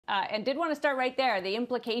and did want to start right there, the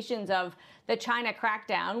implications of the China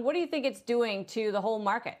crackdown. What do you think it's doing to the whole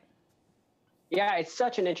market? Yeah, it's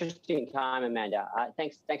such an interesting time, Amanda.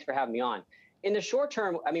 Thanks for having me on. In the short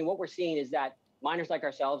term, I mean, what we're seeing is that miners like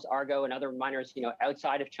ourselves, Argo, and other miners,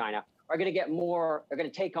 outside of China, are going to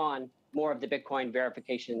take on more of the Bitcoin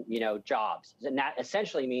verification, jobs, and that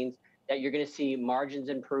essentially means that you're going to see margins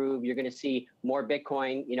improve. You're going to see more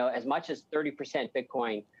Bitcoin, as much as 30%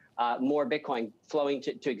 Bitcoin, more Bitcoin flowing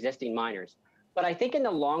to existing miners. But I think in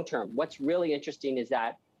the long term, what's really interesting is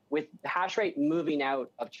that with the hash rate moving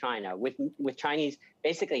out of China, with Chinese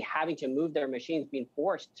basically having to move their machines, being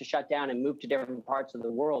forced to shut down and move to different parts of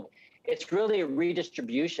the world, it's really a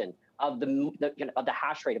redistribution of the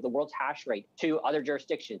hash rate, of the world's hash rate to other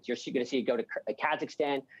jurisdictions. You're going to see it go to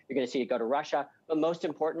Kazakhstan. You're going to see it go to Russia. But most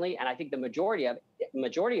importantly, and I think the majority of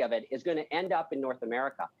it is going to end up in North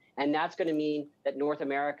America. And that's going to mean that North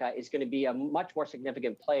America is going to be a much more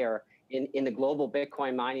significant player in the global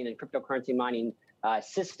Bitcoin mining and cryptocurrency mining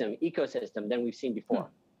ecosystem than we've seen before.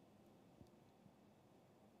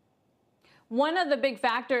 One of the big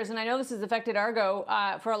factors, and I know this has affected Argo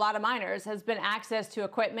for a lot of miners, has been access to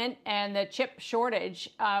equipment and the chip shortage.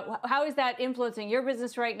 How is that influencing your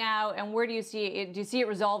business right now, and where do you see it? Do you see it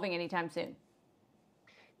resolving anytime soon?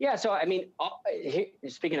 Yeah, so I mean,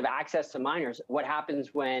 speaking of access to miners, what happens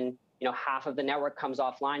when half of the network comes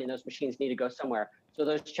offline and those machines need to go somewhere? So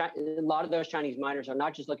a lot of those Chinese miners are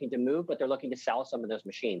not just looking to move, but they're looking to sell some of those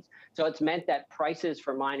machines. So it's meant that prices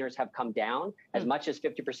for miners have come down as much as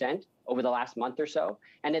 50% over the last month or so.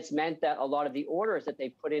 And it's meant that a lot of the orders that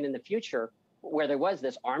they've put in the future, where there was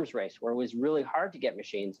this arms race, where it was really hard to get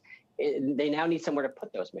machines, they now need somewhere to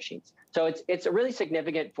put those machines. So it's really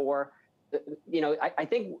significant for, I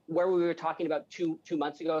think where we were talking about 3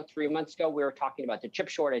 months ago, we were talking about the chip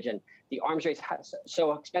shortage and the arms race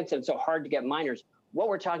so expensive, so hard to get miners. What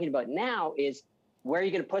we're talking about now is, where are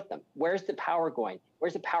you going to put them? Where's the power going?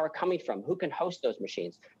 Where's the power coming from? Who can host those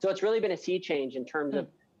machines? So it's really been a sea change in terms of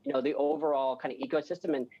the overall kind of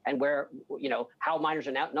ecosystem and where, how miners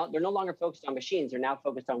are they're no longer focused on machines. They're now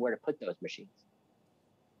focused on where to put those machines.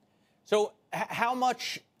 So how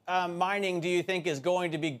much mining do you think is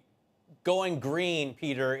going to be going green,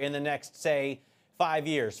 Peter, in the next, say, 5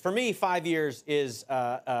 years? For me, 5 years is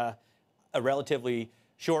a relatively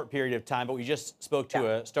short period of time, but we just spoke to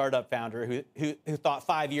a startup founder who thought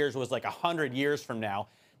 5 years was like 100 years from now.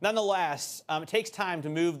 Nonetheless, it takes time to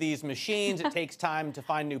move these machines. It takes time to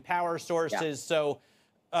find new power sources. Yeah. So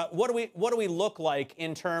what do we look like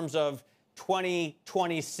in terms of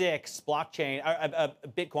 2026 blockchain,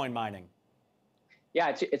 Bitcoin mining?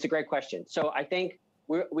 Yeah, it's a great question. So I think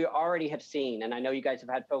we already have seen, and I know you guys have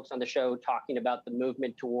had folks on the show talking about the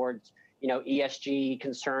movement towards ESG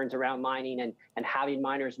concerns around mining and having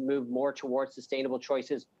miners move more towards sustainable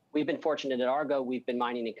choices. We've been fortunate at Argo. We've been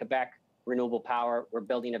mining in Quebec, renewable power. We're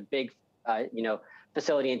building a big,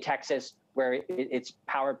 facility in Texas where it's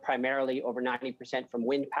powered primarily over 90% from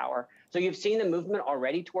wind power. So you've seen the movement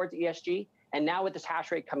already towards ESG. And now with this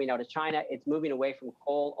hash rate coming out of China, it's moving away from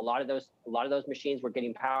coal. A lot of those machines were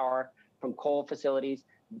getting power from coal facilities.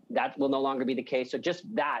 That will no longer be the case. So just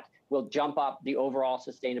that will jump up the overall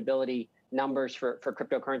sustainability numbers for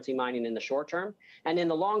cryptocurrency mining in the short term. And in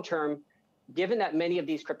the long term, given that many of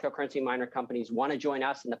these cryptocurrency miner companies want to join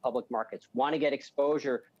us in the public markets, want to get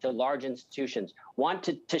exposure to large institutions, want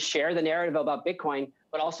to share the narrative about Bitcoin,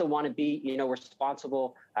 but also want to be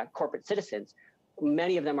responsible corporate citizens,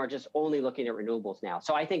 many of them are just only looking at renewables now.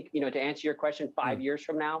 So I think, to answer your question, 5 years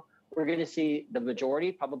from now, we're going to see the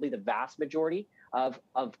majority, probably the vast majority of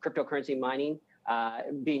cryptocurrency mining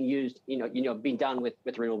being used, being done with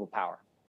renewable power.